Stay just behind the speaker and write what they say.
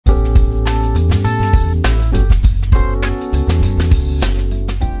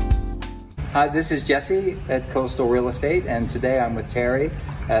This is Jesse at Coastal Real Estate, and today I'm with Terry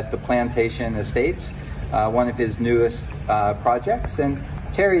at the Plantation Estates, one of his newest projects. And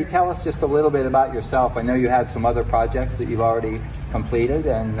Terry, tell us just a little bit about yourself. I know you had some other projects that you've already completed,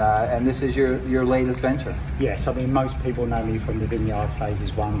 and this is your latest venture. Yes, I mean, most people know me from the Vineyard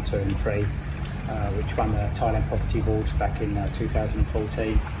phases 1, 2 and 3, which won the Thailand Property Awards back in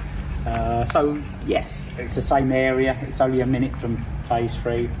 2014. So yes, it's the same area. It's only a minute from phase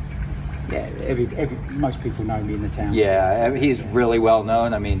 3. Yeah, most people know me in the town. Yeah, he's really well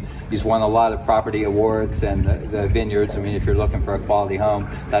known. I mean, he's won a lot of property awards, and the vineyards. I mean, if you're looking for a quality home,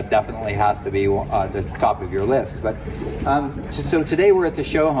 that definitely has to be at the top of your list. But so today we're at the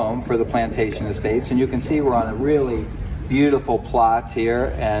show home for the Plantation Estates, and you can see we're on a really beautiful plot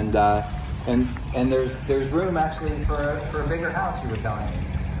here, and there's room actually for a bigger house, you were telling me.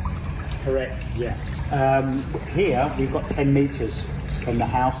 Correct. Yeah. Here we've got 10 meters from the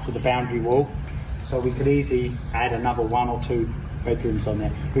house to the boundary wall, so we could easily add another 1 or 2 bedrooms on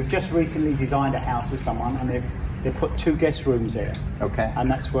there. We've just recently designed a house with someone, and they've put 2 guest rooms there. Okay. And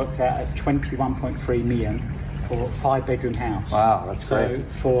that's worked out at 21.3 million for a 5-bedroom house. Wow, that's great. So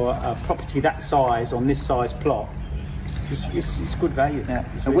for a property that size on this size plot, it's good value. Yeah.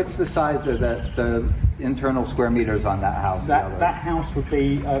 And what's the size of the internal square meters on that house? That house would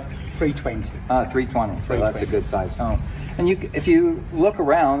be 320. 320. So that's a good size home. And if you look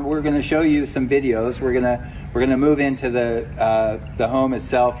around, we're going to show you some videos. We're going to move into the home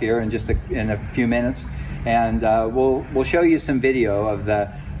itself here in in a few minutes, and we'll show you some video of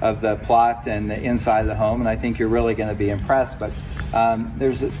the plot and the inside of the home. And I think you're really going to be impressed. But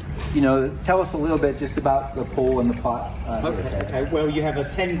tell us a little bit just about the pool and the plot. Okay. Well, you have a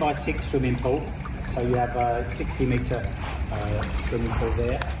 10 by 6 swimming pool, so you have a 60-meter swimming pool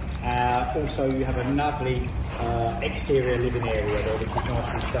there. Also, you have a lovely exterior living area there, which is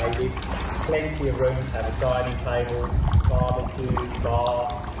nicely shaded. Plenty of room to have a dining table, barbecue,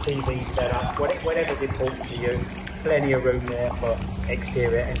 bar, TV setup, whatever's important to you. Plenty of room there for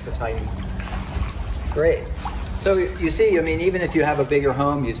exterior entertainment. Great. So you see, I mean, even if you have a bigger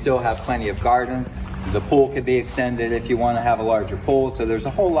home, you still have plenty of garden. The pool could be extended if you want to have a larger pool. So there's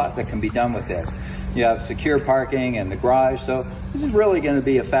a whole lot that can be done with this. You have secure parking and the garage. So this is really going to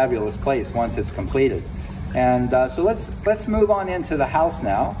be a fabulous place once it's completed. And so let's move on into the house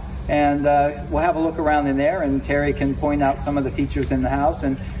now. And we'll have a look around in there, and Terry can point out some of the features in the house.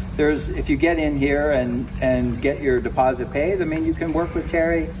 And if you get in here and get your deposit paid, I mean, you can work with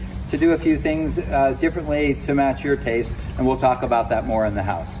Terry to do a few things differently to match your taste. And we'll talk about that more in the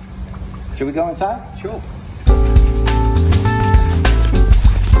house. Should we go inside? Sure.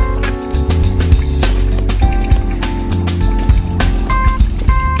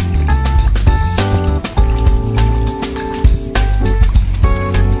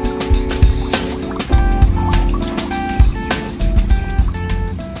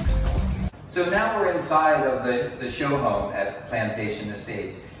 So now we're inside of the show home at Plantation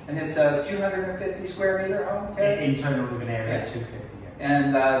Estates, and it's a 250 square meter home, Terry? Internal living area is 250.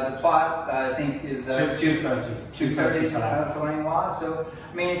 And the plot, I think, is 230 Talangwa. So,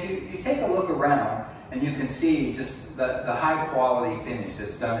 I mean, if you take a look around, and you can see just the high quality finish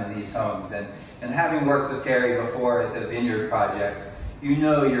that's done in these homes. And having worked with Terry before at the vineyard projects, you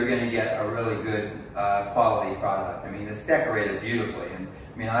know you're going to get a really good quality product. I mean, it's decorated beautifully. And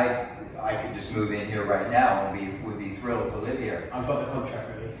I mean, I could just move in here right now and would be thrilled to live here. I've got the contract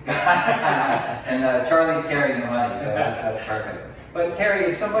ready. And Charlie's carrying the money, so that's perfect. But Terry,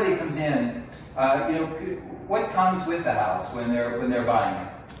 if somebody comes in, what comes with the house when they're buying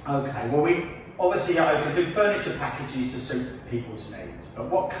it? Okay, well, I could do furniture packages to suit people's needs, but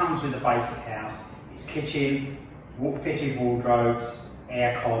what comes with a basic house is kitchen, fitted wardrobes,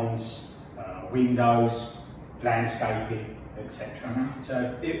 air cons, windows, landscaping, etc.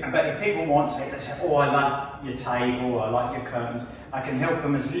 So, but if people want it, they say, "Oh, I like your table, I like your curtains." I can help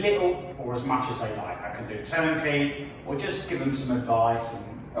them as little or as much as they like. I can do turnkey, or just give them some advice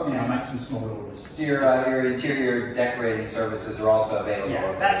and make some small orders. So your interior decorating services are also available.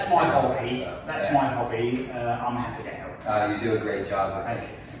 Yeah, that's my hobby. That's my hobby. I'm happy to help. You do a great job with it.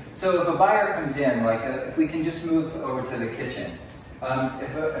 So if a buyer comes in, like if we can just move over to the kitchen.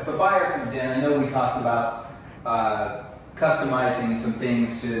 If a buyer comes in, I know we talked about customizing some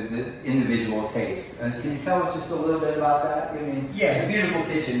things to the individual taste. Can you tell us just a little bit about that? I mean, it's a beautiful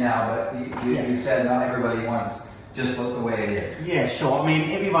kitchen now, but you said not everybody wants just the way it is. Yeah, sure. I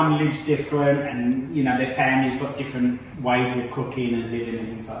mean, everyone lives different, and their family's got different ways of cooking and living and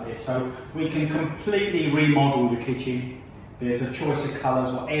things like this. So we can completely remodel the kitchen, There's a choice of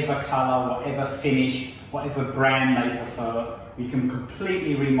colours, whatever finish, whatever brand they prefer. We can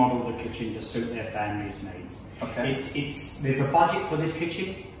completely remodel the kitchen to suit their family's needs. Okay. There's a budget for this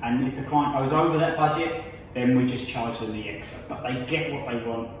kitchen, and if the client goes over that budget, then we just charge them the extra. But they get what they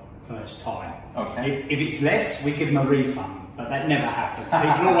want first time. Okay. If it's less, we give them a refund, but that never happens.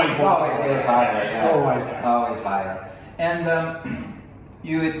 People always want always higher. Yeah. Always goes. Always higher. And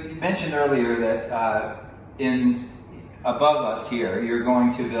you had mentioned earlier that above us here, you're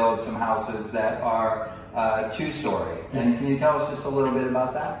going to build some houses that are two-story. And can you tell us just a little bit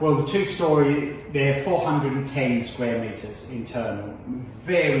about that? Well, the two-story, they're 410 square metres internal.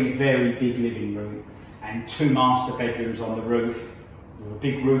 Very, very big living room and 2 master bedrooms on the roof, with a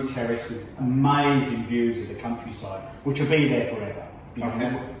big roof terrace with amazing views of the countryside, which will be there forever. You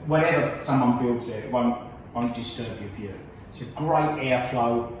know, whatever someone builds there, it won't disturb your view. It's a great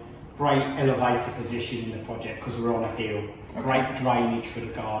airflow, great elevator position in the project because we're on a hill, great drainage for the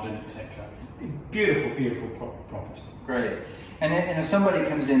garden, etc. Beautiful, beautiful property. Great. And if somebody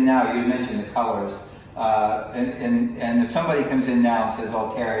comes in now, you mentioned the colors, and if somebody comes in now and says,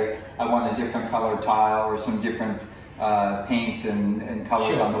 "Oh, Terry, I want a different colored tile or some different paint and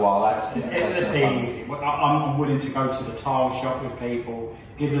colors on the wall," that's easy. I'm willing to go to the tile shop with people,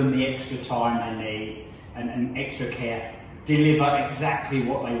 give them the extra time they need and extra care, deliver exactly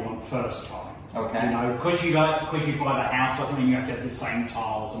what they want first time. Okay. You know, because you buy the house doesn't mean you have to have the same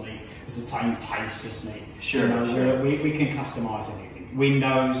tiles and it's the same taste as me. Sure. You know, sure. We can customise anything: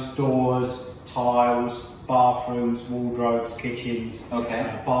 windows, doors, tiles, bathrooms, wardrobes, kitchens,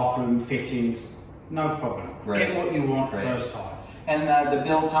 bathroom fittings. No problem. Great. Get what you want first time. And the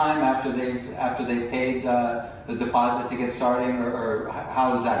build time after they've paid the deposit to get starting, or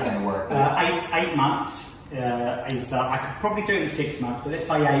how is that going to work? 8 months. I could probably do it in 6 months, but let's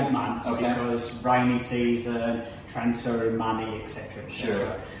say 8 months because rainy season, transferring money, etc.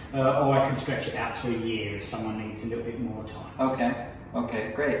 Sure. Or I can stretch it out to a year if someone needs a little bit more time.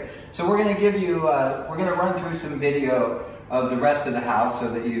 Okay, great. So we're going to give you, we're going to run through some video of the rest of the house so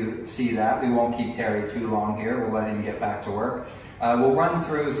that you see that. We won't keep Terry too long here. We'll let him get back to work. We'll run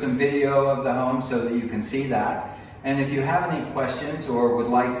through some video of the home so that you can see that. And if you have any questions or would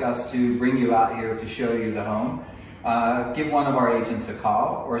like us to bring you out here to show you the home, give one of our agents a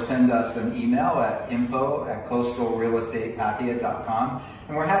call or send us an email at info@coastalrealestatepattaya.com,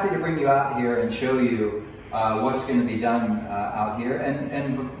 and we're happy to bring you out here and show you what's going to be done out here.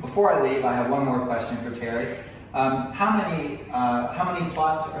 And before I leave, I have one more question for Terry. How many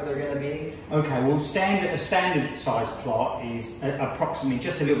plots are there going to be? Okay, well, a standard size plot is approximately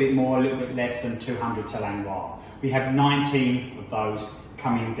just a little bit more, a little bit less than 200 Talangwal. We have 19 of those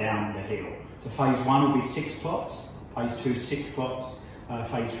coming down the hill. So phase 1 will be 6 plots, phase 2 6 plots,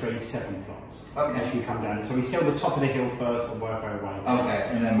 phase 3 7 plots. Okay. If you come down, so we sell the top of the hill first and work our way down. Okay.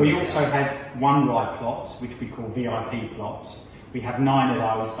 And then we also have one-ride plots, which we call VIP plots. We have 9 of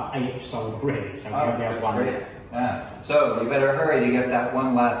those, but 8 have sold already. So we only have one. Great. Yeah. So you better hurry to get that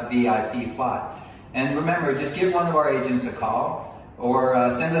one last VIP plot. And remember, just give one of our agents a call or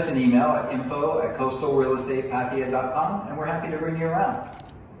send us an email at info@coastalrealestatepattaya.com, and we're happy to bring you around.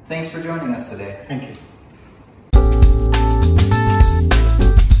 Thanks for joining us today. Thank you.